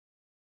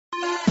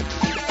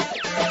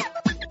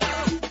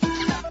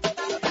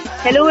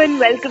Hello and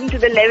welcome to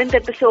the 11th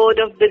episode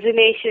of Busy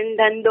Nation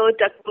Dhando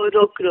Takko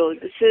Rokro.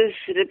 This is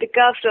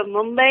Ritika from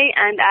Mumbai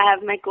and I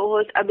have my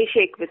co-host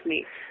Abhishek with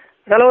me.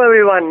 Hello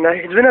everyone.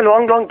 It's been a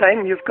long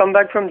time. You've come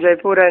back from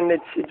Jaipur and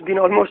it's been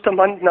almost a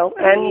month now.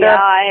 And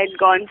I had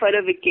gone for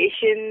a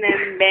vacation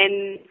and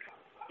then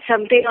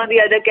something or the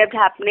other kept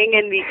happening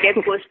and we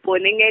kept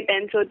postponing it,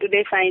 and so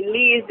today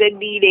finally is the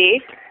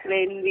D-Day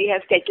when we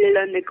have settled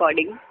on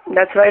recording.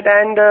 That's right,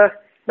 and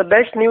the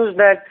best news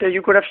that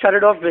you could have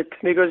started off with,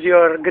 because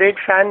your great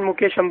fan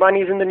Mukesh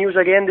Ambani is in the news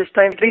again this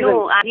time. Please.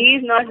 No,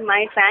 he is not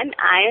my fan.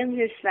 I am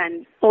his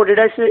fan. Oh, did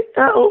I say?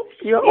 Oh,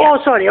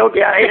 sorry.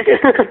 Okay.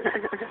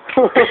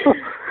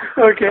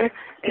 Okay.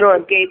 Go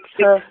on. Okay, it's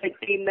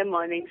 6:30 in the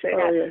morning, so it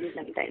happens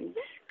sometimes.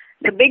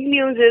 The big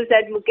news is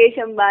that Mukesh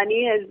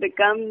Ambani has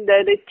become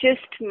the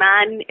richest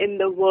man in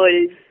the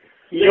world.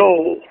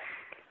 Yo.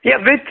 Yeah,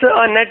 with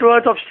a net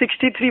worth of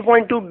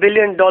 $63.2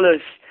 billion.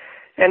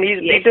 And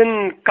he's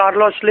beaten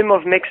Carlos Slim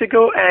of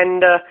Mexico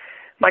and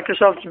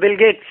Microsoft's Bill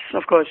Gates,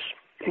 of course,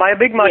 by a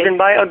big margin,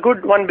 by a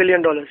good $1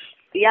 billion.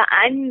 Yeah,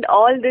 and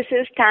all this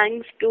is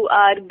thanks to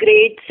our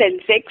great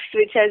Sensex,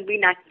 which has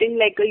been acting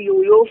like a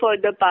yo-yo for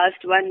the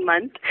past 1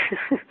 month,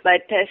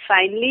 but has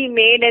finally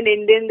made an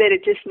Indian the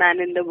richest man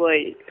in the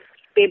world.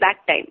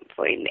 Payback time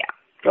for India.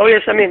 Oh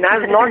yes, I mean,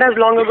 not as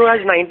long ago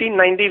as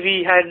 1990,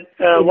 we had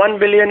 1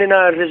 billion in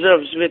our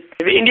reserves.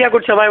 India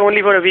could survive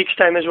only for a week's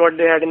time is what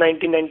they had in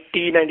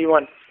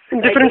 1991.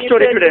 Different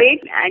story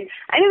today. And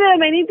I know there are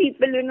many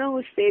people,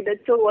 who say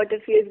that, so what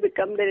if he has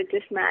become the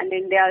richest man?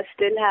 India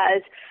still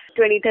has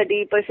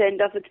 20-30%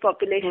 of its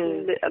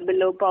population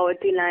below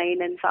poverty line,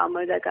 and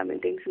farmers are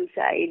committing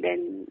suicide,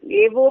 and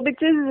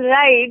which is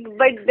right,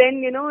 but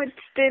then,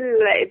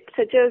 it's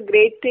such a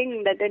great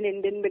thing that an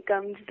Indian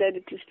becomes the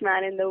richest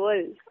man in the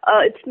world.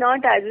 It's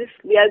not as if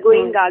we are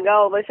going gaga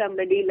over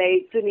somebody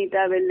like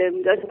Sunita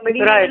Williams or somebody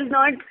who is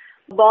not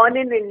born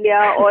in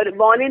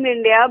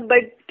India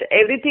but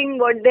everything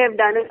what they have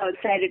done is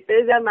outside. It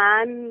is a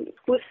man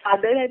whose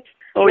father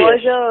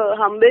was a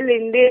humble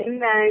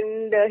Indian,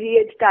 and he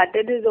had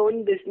started his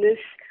own business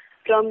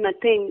from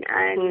nothing,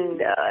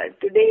 and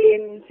today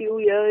in few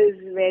years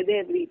where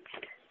they have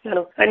reached.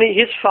 And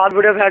his father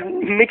would have had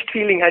mixed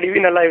feeling had he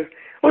been alive.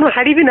 Oh no,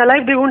 had he been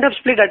alive, they wouldn't have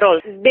split at all.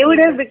 They would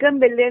have become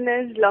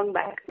billionaires long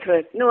back.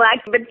 Right. No,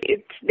 but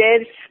it's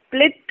their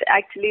split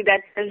actually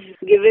that has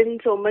given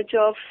so much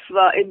of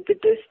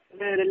impetus to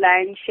the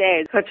Reliance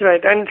shares. That's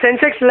right. And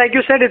Sensex, like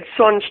you said, it's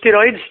on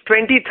steroids.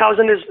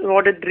 20,000 is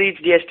what it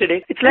reached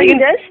yesterday. It's like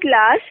just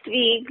last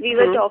week we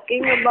were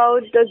talking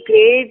about the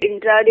great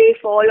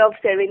intraday fall of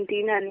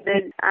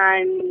 1700,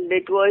 and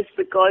it was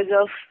because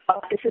of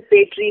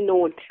participatory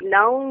notes.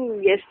 Now,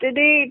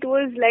 yesterday it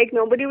was like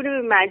nobody would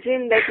have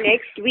imagined that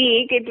next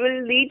week it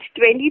will reach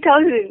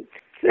 20,000.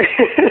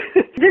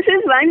 This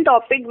is one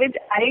topic which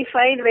I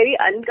find very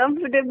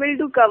uncomfortable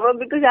to cover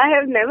because I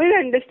have never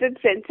understood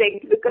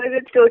Sensex, because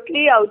it's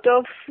totally out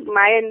of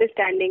my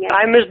understanding.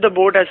 I missed the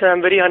boat, as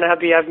I'm very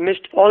unhappy. I've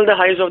missed all the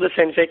highs of the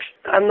Sensex.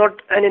 I'm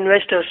not an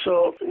investor,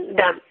 so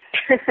damn.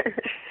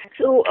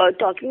 So,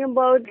 talking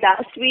about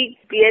last week,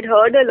 we had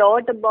heard a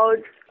lot about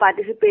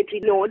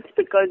participatory notes,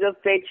 because of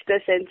which the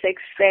Sensex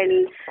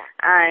fell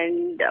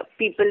and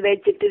people were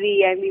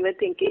jittery, and we were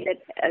thinking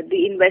that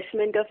the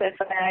investment of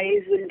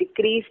FIIs will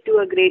decrease to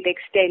a great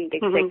extent,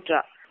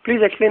 etc.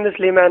 Please explain this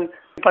layman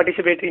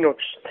participatory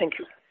notes. Thank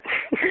you.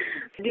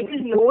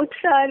 These notes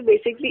are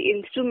basically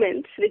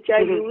instruments which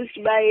are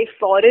used by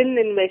foreign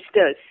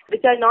investors,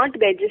 which are not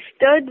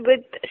registered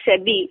with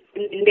SEBI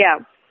in India,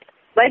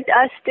 but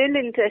are still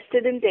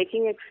interested in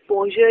taking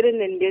exposure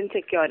in Indian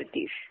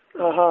securities.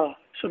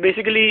 So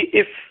basically,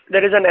 if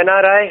there is an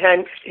NRI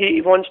and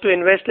he wants to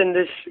invest in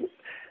this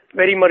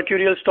very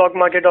mercurial stock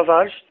market of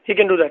ours, he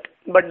can do that.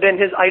 But then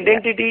his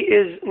identity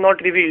is not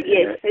revealed.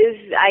 Yes,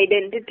 his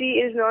identity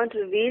is not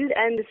revealed,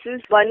 and this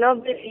is one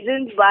of the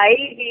reasons why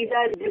these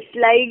are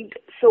disliked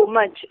so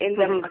much in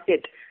the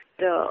market.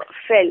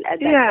 Fell at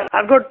that time.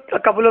 I've got a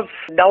couple of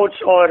doubts,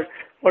 or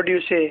what do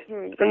you say?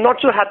 I'm not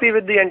so happy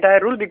with the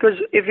entire rule, because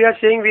if we are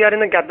saying we are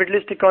in a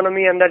capitalist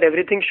economy and that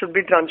everything should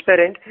be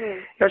transparent,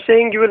 you're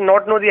saying you will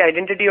not know the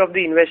identity of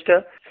the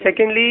investor.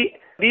 Secondly,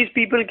 these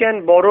people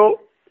can borrow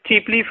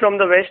cheaply from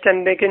the West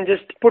and they can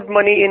just put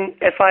money in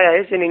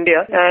FIIs in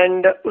India,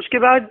 and uske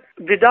baad,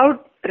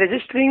 without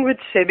registering with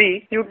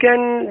SEBI, you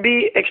can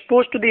be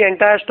exposed to the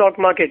entire stock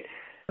market.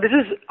 This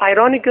is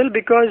ironical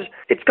because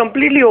it's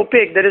completely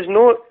opaque. There is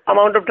no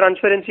amount of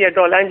transparency at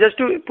all. And just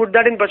to put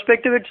that in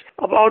perspective, it's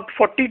about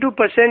 42%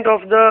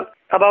 of the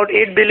about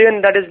 8 billion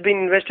that has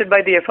been invested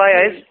by the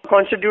FIIs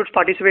constitutes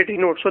participatory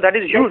notes. So that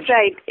is huge. That's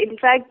right. In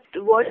fact,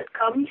 what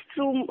comes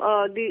through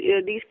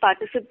these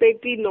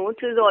participatory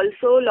notes is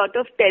also a lot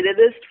of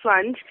terrorist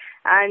funds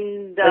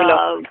and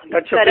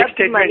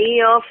corrupt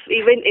money of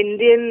even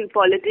Indian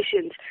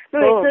politicians.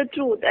 No, it's the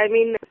truth. I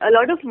mean, a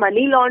lot of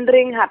money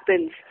laundering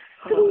happens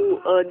through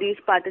these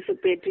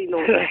participatory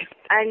notes. Right.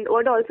 And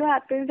what also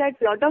happens is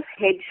that a lot of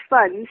hedge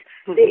funds,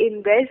 they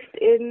invest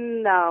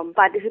in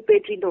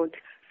participatory notes.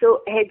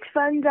 So hedge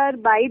funds are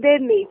by their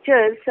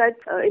nature such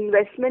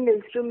investment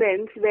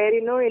instruments where,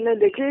 in a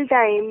little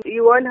time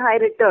you earn high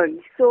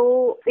returns.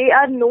 So they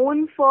are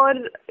known for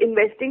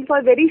investing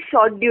for very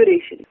short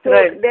duration. So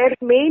their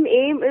main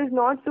aim is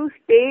not to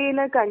stay in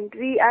a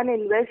country and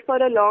invest for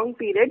a long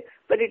period,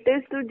 but it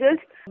is to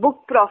just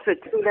book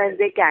profits as soon as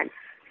they can.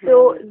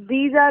 So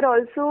these are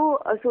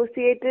also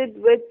associated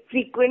with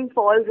frequent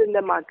falls in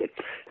the market.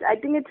 I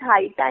think it's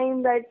high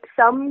time that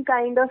some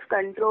kind of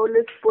control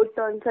is put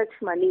on such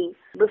money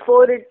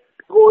before it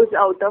goes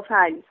out of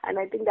hand. And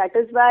I think that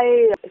is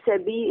why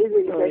SEBI is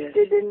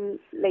interested in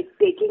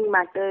taking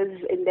matters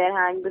in their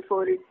hand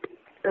before it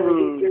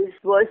reaches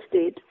worst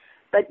state.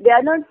 But they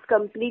are not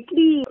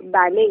completely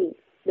banning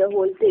the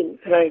whole thing.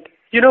 Right.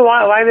 You know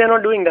why they are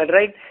not doing that,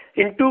 right?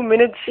 In 2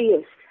 minutes,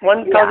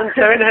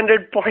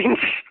 1,700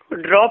 points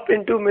drop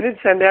in 2 minutes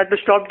and they have to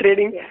stop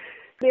trading. Yeah.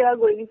 They are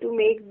going to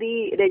make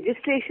the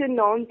registration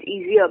norms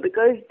easier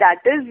because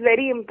that is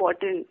very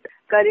important.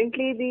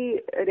 Currently,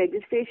 the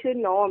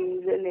registration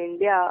norms in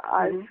India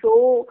are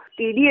so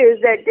tedious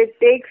that it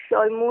takes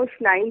almost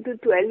 9 to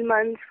 12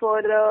 months for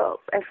a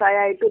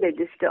FII to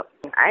register.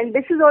 And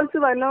this is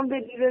also one of the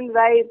reasons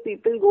why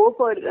people go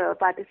for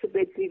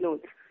participatory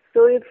notes.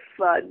 So if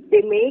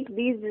they make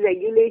these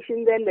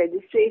regulations and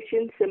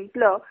registrations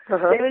simpler,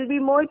 there will be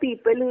more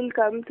people who will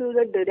come through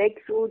the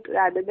direct route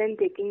rather than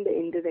taking the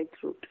indirect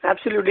route.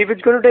 Absolutely. If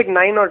it's going to take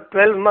 9 or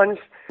 12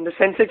 months, the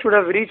Sensex would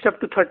have reached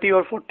up to 30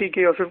 or 40K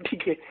or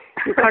 50K.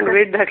 You can't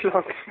wait that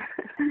long.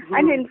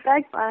 And in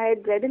fact, I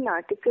had read an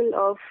article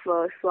of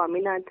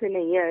Swaminathan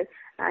Iyer,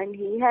 and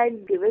he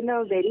had given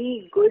a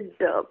very good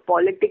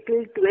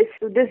political twist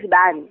to this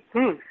ban.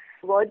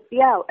 What he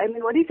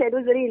said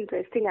was very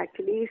interesting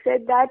actually. He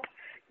said that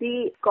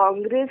the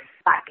Congress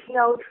backing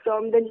out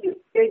from the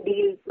nuclear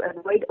deal to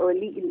avoid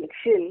early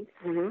election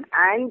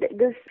and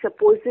this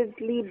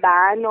supposedly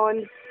ban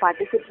on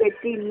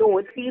participatory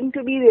notes seem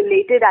to be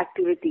related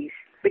activities.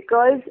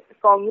 Because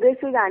Congress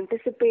is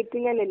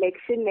anticipating an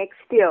election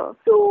next year,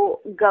 so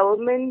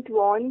government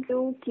wants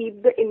to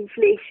keep the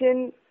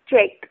inflation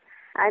checked.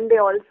 And they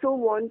also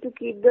want to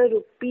keep the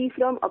rupee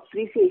from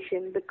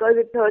appreciation because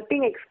it's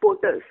hurting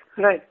exporters,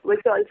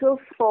 which also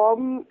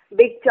form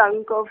big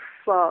chunk of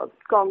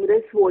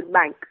Congress vote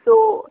bank.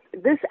 So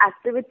this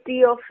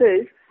activity of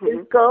his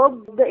will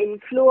curb the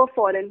inflow of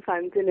foreign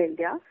funds in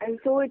India, and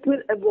so it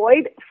will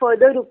avoid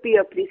further rupee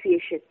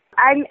appreciation.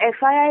 And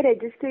FII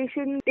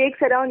registration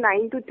takes around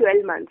 9 to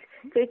 12 months.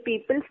 So if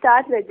people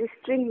start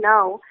registering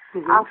now,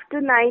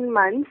 after 9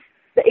 months,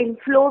 the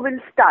inflow will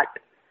start.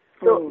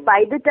 So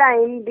by the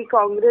time the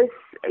Congress,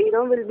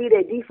 will be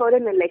ready for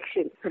an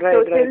election.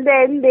 Till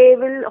then they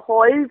will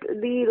halt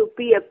the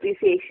rupee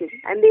appreciation,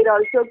 and they'll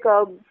also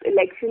curb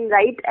election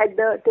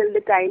till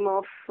the time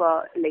of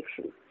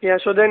election. Yeah,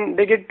 so then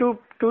they get two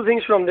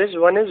things from this.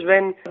 One is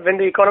when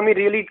the economy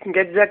really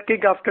gets that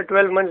kick after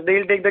 12 months,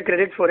 they'll take the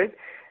credit for it.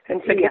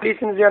 And secondly,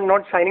 since they are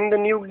not signing the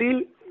new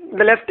deal,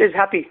 the left is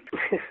happy.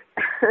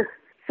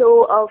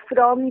 So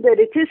from the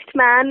richest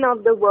man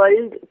of the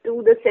world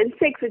to the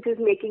Sensex, which is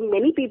making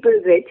many people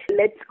rich,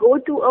 let's go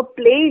to a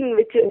plane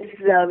which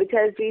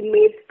has been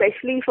made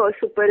specially for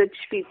super rich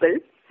people.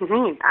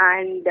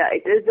 And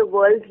it is the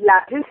world's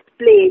largest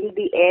plane,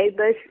 the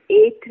Airbus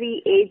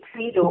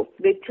A380,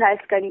 which has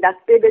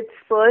conducted its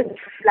first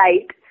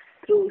flight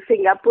through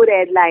Singapore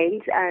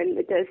Airlines, and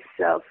it has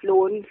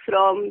flown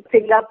from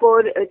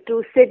Singapore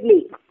to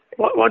Sydney.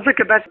 What's the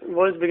capacity?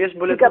 World's biggest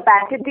bullet? The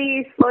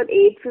capacity is for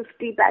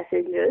 850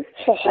 passengers.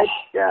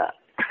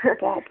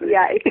 But,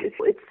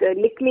 it's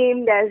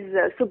nicknamed as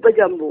Super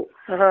Jumbo.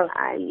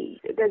 And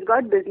it has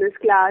got business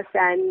class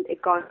and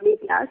economy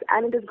class,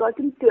 and it has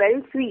gotten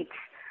 12 suites.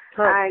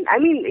 And I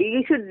mean,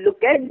 you should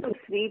look at the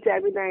suites. I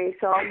mean, I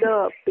saw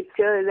the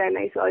pictures and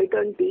I saw it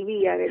on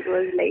TV, and it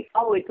was like,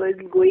 it was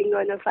going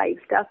on a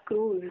 5-star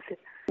cruise.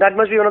 That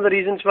must be one of the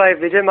reasons why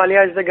Vijay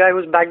Mallya is the guy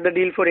who's backed the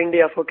deal for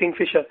India, for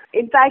Kingfisher.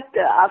 In fact,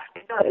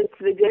 after it's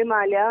Vijay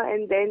Mallya,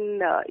 and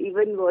then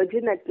even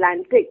Virgin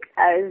Atlantic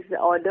has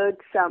ordered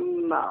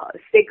some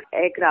 6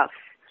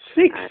 aircrafts.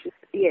 6?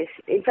 Yes.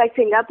 In fact,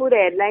 Singapore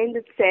Airlines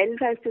itself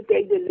has to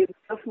take delivery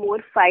of more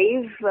 5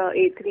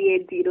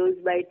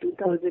 A380s by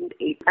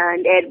 2008.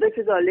 And Airbus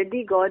has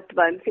already got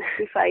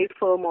 165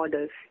 firm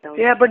orders now.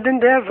 Yeah, but then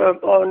they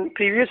have, on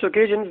previous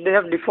occasions, they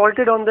have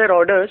defaulted on their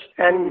orders.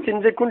 And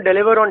since they couldn't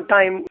deliver on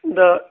time,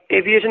 the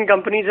aviation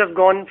companies have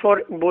gone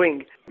for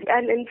Boeing.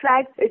 And in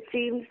fact, it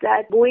seems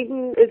that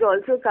Boeing is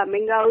also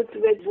coming out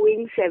with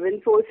Boeing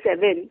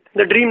 747.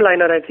 The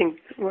Dreamliner, I think,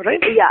 right?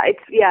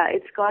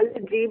 It's called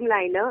the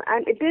Dreamliner,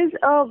 and it is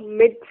a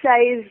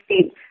mid-sized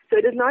plane. So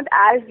it is not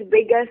as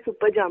big as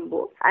Super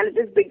Jumbo, and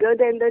it is bigger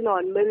than the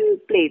normal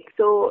plane.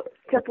 So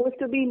it's supposed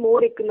to be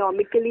more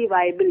economically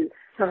viable.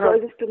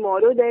 Because if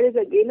tomorrow there is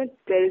again a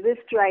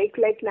terrorist strike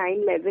like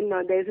 9/11,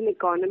 or there is an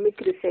economic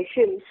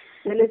recession,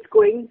 then it's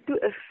going to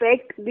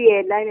affect the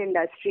airline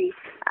industry.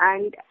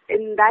 And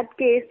in that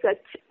case,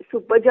 such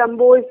Super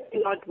Jumbos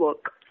will not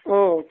work.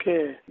 Oh,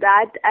 okay.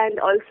 That, and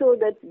also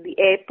that the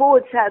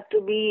airports have to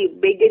be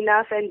big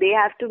enough and they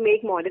have to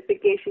make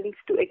modifications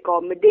to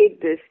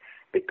accommodate this,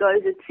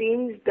 because it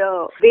seems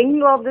the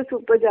wing of the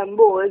Super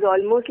Jumbo is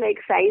almost like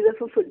size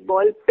of a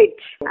football pitch,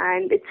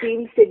 and it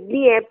seems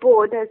Sydney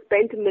Airport has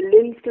spent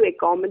millions to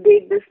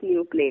accommodate this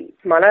new plane.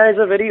 Malaya is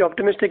a very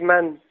optimistic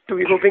man to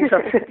be hoping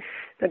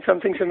that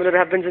something similar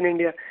happens in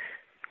India.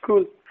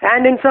 Cool.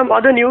 And in some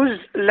other news,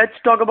 let's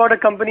talk about a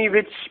company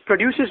which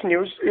produces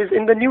news, is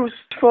in the news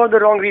for the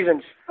wrong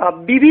reasons.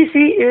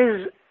 BBC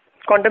is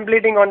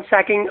contemplating on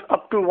sacking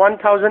up to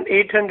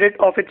 1,800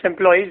 of its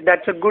employees.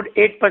 That's a good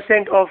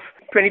 8% of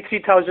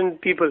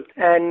 23,000 people.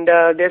 And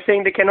they're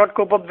saying they cannot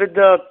cope up with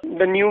the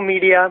new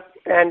media,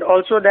 and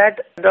also that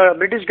the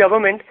British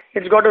government,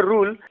 it's got a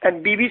rule,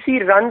 and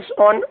BBC runs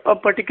on a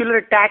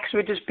particular tax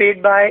which is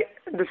paid by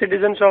the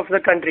citizens of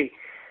the country.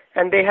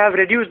 And they have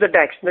reduced the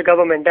tax, the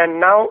government, and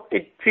now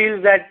it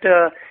feels that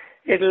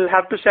it'll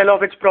have to sell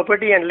off its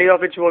property and lay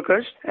off its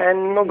workers,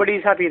 and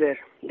nobody's happy there.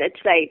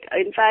 That's right.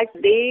 In fact,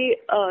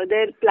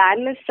 their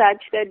plan is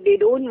such that they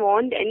don't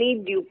want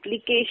any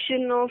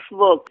duplication of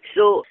work.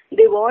 So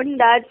they want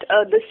that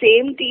the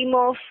same team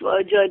of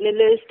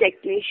journalists,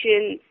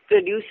 technicians,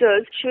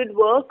 producers should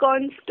work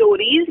on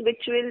stories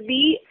which will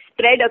be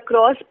spread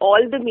across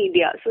all the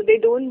media. So they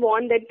don't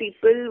want that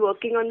people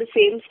working on the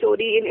same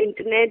story in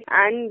internet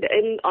and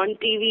on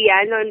TV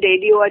and on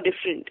radio are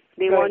different.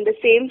 They want the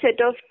same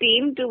set of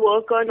team to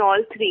work on all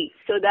three,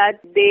 so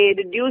that they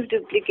reduce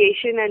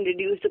duplication and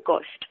reduce the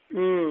cost.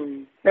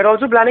 They're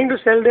also planning to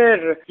sell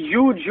their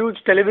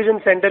huge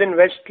television center in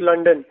West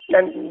London,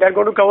 and they're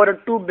going to cover a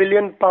 £2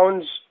 billion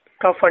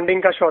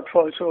funding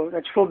shortfall, so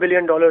that's $4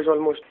 billion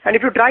almost. And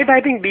if you try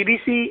typing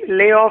BBC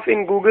layoff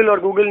in Google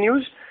or Google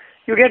News,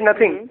 you get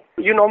nothing.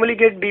 You normally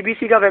get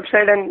BBC ka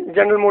website and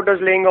General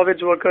Motors laying off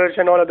its workers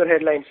and all other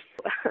headlines.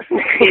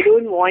 They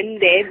don't want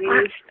their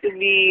news to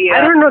be I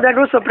don't know, that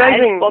was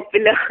surprising.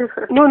 popular.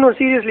 No,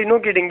 seriously, no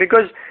kidding,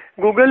 because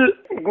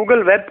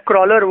Google web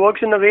crawler works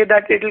in a way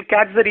that it will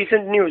catch the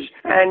recent news,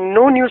 and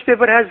no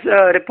newspaper has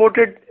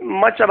reported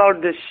much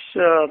about this,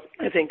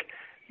 I think.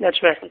 That's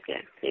why.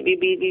 Okay. Maybe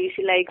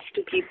BBC likes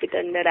to keep it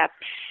under wraps.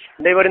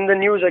 They were in the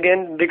news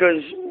again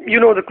because,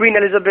 the Queen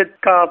Elizabeth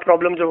ka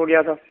problem jo ho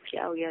gaya tha.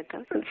 Kya ho gaya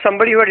tha?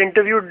 Somebody who had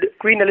interviewed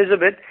Queen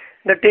Elizabeth,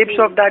 the tapes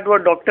of that were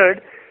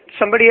doctored.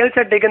 Somebody else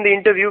had taken the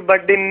interview,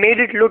 but they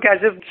made it look as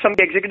if some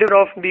executive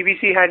of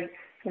BBC had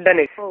done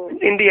it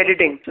in the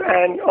editing.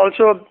 And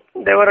also,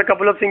 there were a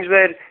couple of things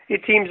where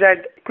it seems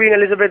that Queen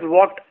Elizabeth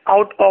walked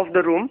out of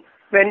the room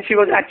when she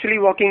was actually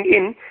walking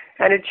in,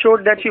 and it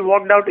showed that she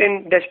walked out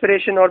in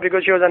desperation or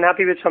because she was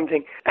unhappy with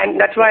something.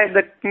 And that's why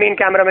the main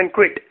cameraman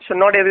quit. So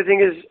not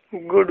everything is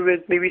good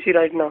with BBC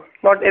right now.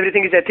 Not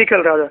everything is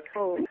ethical, rather.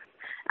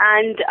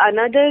 And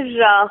another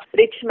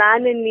rich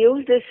man in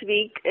news this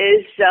week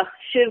is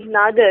Shiv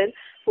Nadar,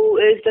 who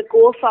is the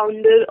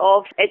co-founder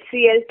of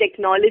HCL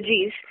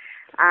Technologies,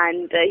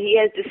 and he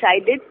has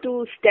decided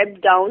to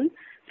step down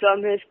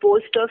from his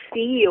post of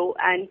CEO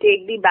and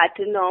take the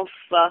baton of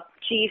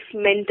chief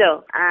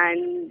mentor.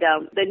 And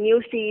the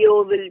new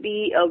CEO will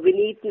be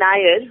Vineet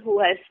Nair, who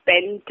has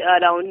spent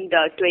around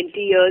 20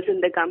 years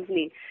in the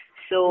company.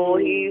 So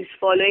he's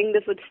following the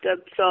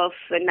footsteps of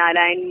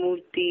Narayan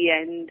Murthy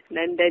and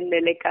Nandan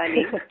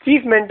Nilekani.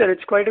 Chief mentor,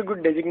 it's quite a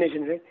good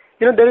designation, right?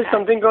 There is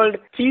something called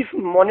Chief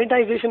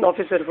Monetization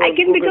Officer for I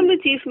can Google. become the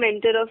chief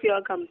mentor of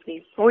your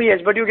company. Oh yes,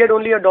 but you get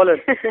only $1.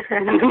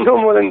 No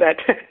more than that.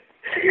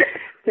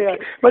 Yeah,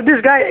 but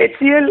this guy,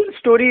 HCL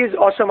story is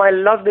awesome. I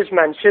love this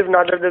man, Shiv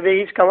Nadar, the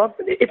way he's come up.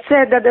 It's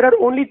said that there are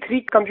only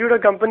 3 computer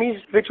companies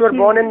which were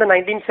born in the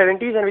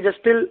 1970s and which are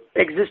still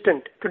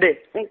existent today.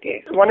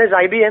 Okay. One is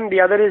IBM,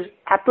 the other is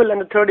Apple, and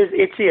the third is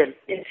HCL.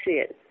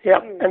 HCL. Yeah,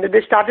 and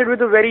they started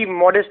with a very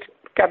modest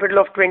capital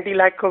of 20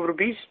 lakh of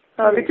rupees,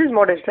 which is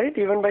modest, right?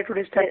 Even by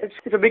today's standards.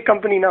 It's a big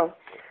company now.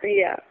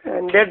 Yeah.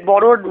 And they had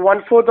borrowed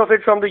 1/4 of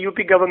it from the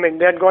UP government.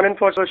 They had gone in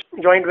for a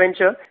joint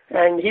venture.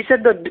 And he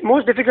said the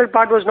most difficult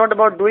part was not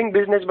about doing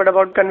business, but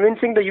about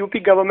convincing the UP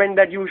government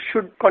that you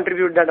should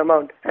contribute that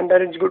amount and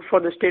that it's good for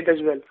the state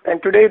as well.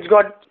 And today it's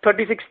got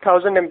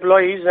 36,000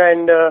 employees.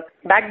 And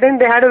back then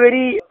they had a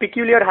very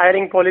peculiar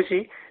hiring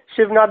policy.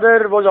 Shiv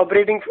Nadar was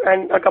operating,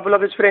 and a couple of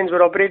his friends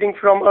were operating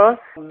from a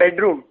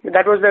bedroom.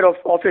 That was their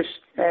office.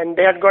 And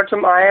they had got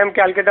some IIM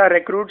Calcutta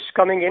recruits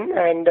coming in,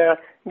 and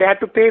they had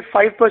to pay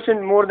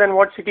 5% more than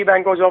what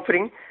Citibank was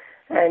offering.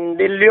 And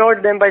they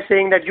lured them by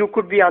saying that you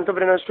could be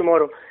entrepreneurs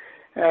tomorrow.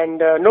 And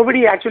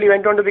nobody actually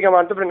went on to become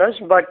entrepreneurs,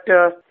 but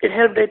it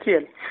helped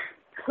HCL.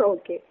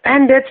 Okay.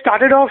 And they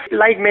started off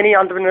like many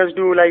entrepreneurs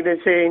do, like they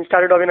say,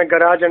 started off in a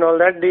garage and all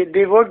that.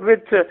 They worked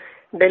with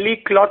Delhi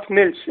Cloth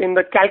Mills in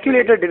the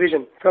calculator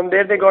division. From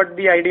there they got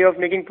the idea of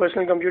making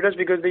personal computers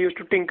because they used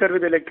to tinker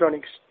with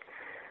electronics.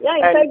 Yeah,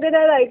 in fact there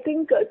are, I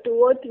think, 2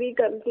 or 3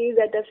 companies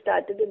that have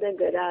started in a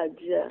garage.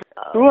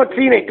 2 or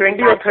 3,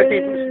 20 or 30.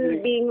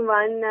 Apple being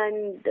one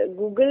and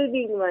Google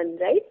being one,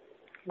 right?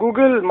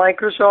 Google,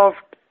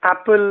 Microsoft,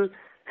 Apple,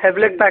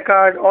 Hewlett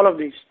Packard, all of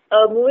these.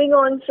 Moving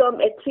on from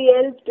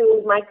HCL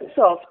to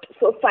Microsoft.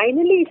 So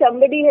finally,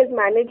 somebody has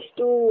managed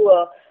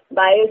to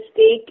buy a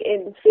stake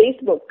in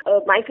Facebook.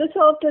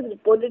 Microsoft has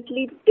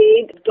reportedly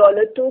paid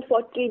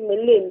 $240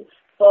 million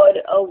for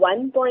a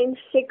 1.6%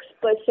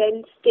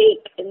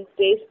 stake in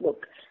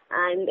Facebook.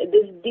 And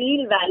this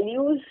deal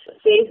values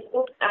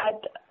Facebook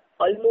at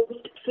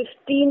almost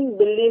 $15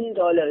 billion.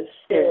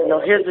 Yes,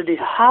 now here's the deal.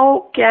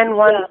 How can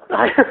one...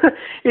 Yeah.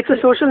 It's a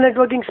social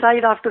networking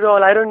site after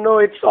all. I don't know.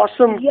 It's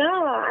awesome.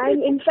 Yeah,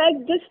 and in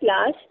fact, just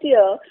last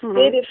year,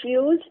 they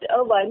refused a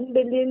 $1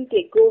 billion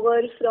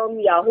takeover from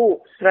Yahoo.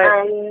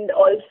 Right. And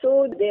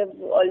also, they've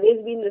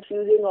always been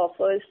refusing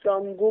offers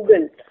from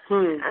Google.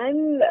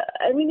 And,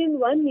 I mean, in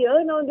 1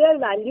 year now, they are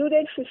valued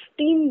at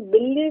 $15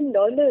 billion.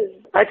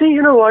 I think,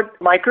 you know what,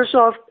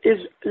 Microsoft is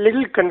a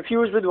little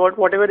confused with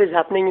whatever is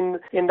happening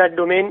in that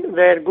domain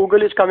where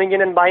Google is coming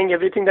in and buying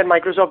everything that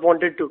Microsoft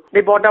wanted to.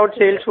 They bought out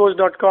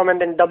Salesforce.com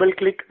and then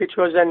DoubleClick, which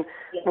was an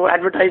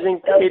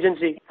advertising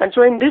agency. And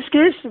so in this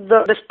case,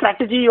 the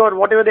strategy or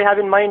whatever they have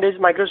in mind is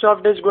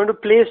Microsoft is going to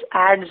place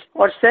ads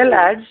or sell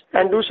ads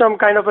and do some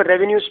kind of a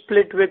revenue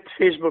split with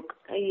Facebook.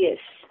 Yes.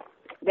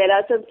 There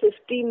are some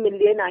 50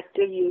 million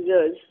active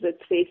users with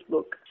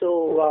Facebook.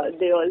 So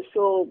they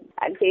also,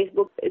 and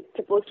Facebook is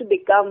supposed to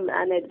become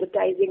an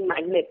advertising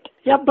magnet.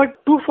 Yeah, but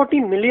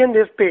 240 million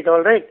they've paid,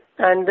 all right.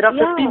 And there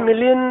are 50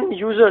 million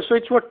users. So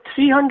it's what,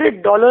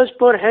 $300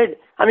 per head.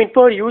 I mean,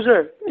 per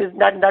user.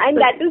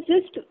 That is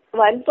just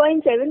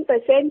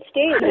 1.7%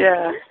 stake.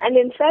 Yeah. And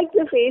in fact,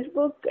 the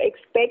Facebook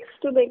expects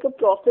to make a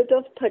profit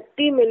of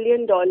 $30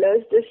 million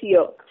this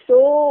year.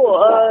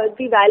 So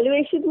the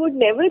valuation would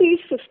never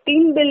reach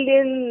 15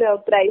 billion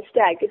price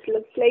tag. It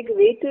looks like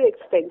way too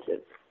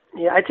expensive.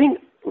 Yeah, I think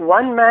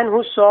one man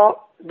who saw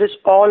this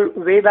all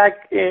way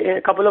back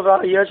a couple of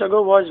years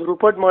ago was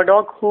Rupert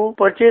Murdoch, who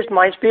purchased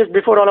MySpace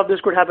before all of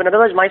this could happen.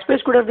 Otherwise,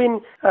 MySpace could have been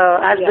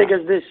as big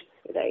as this.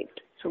 Right.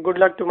 So good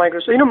luck to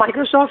Microsoft. You know,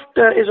 Microsoft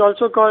is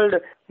also called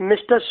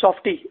Mr.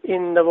 Softy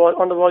on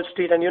the Wall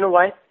Street, and you know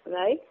why?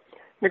 Right.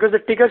 Because the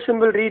ticker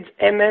symbol reads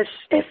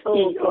MSFE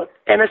or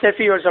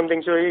MSFE or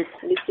something. So it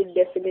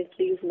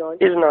definitely is not.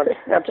 Is not,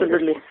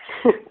 absolutely.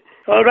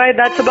 All right,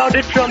 that's about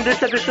it from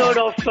this episode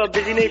of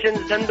Busy Nation's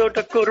Dhando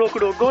Takko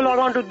Rokdo. Go log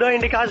on to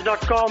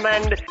theindycast.com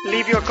and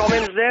leave your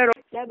comments there.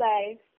 Bye-bye.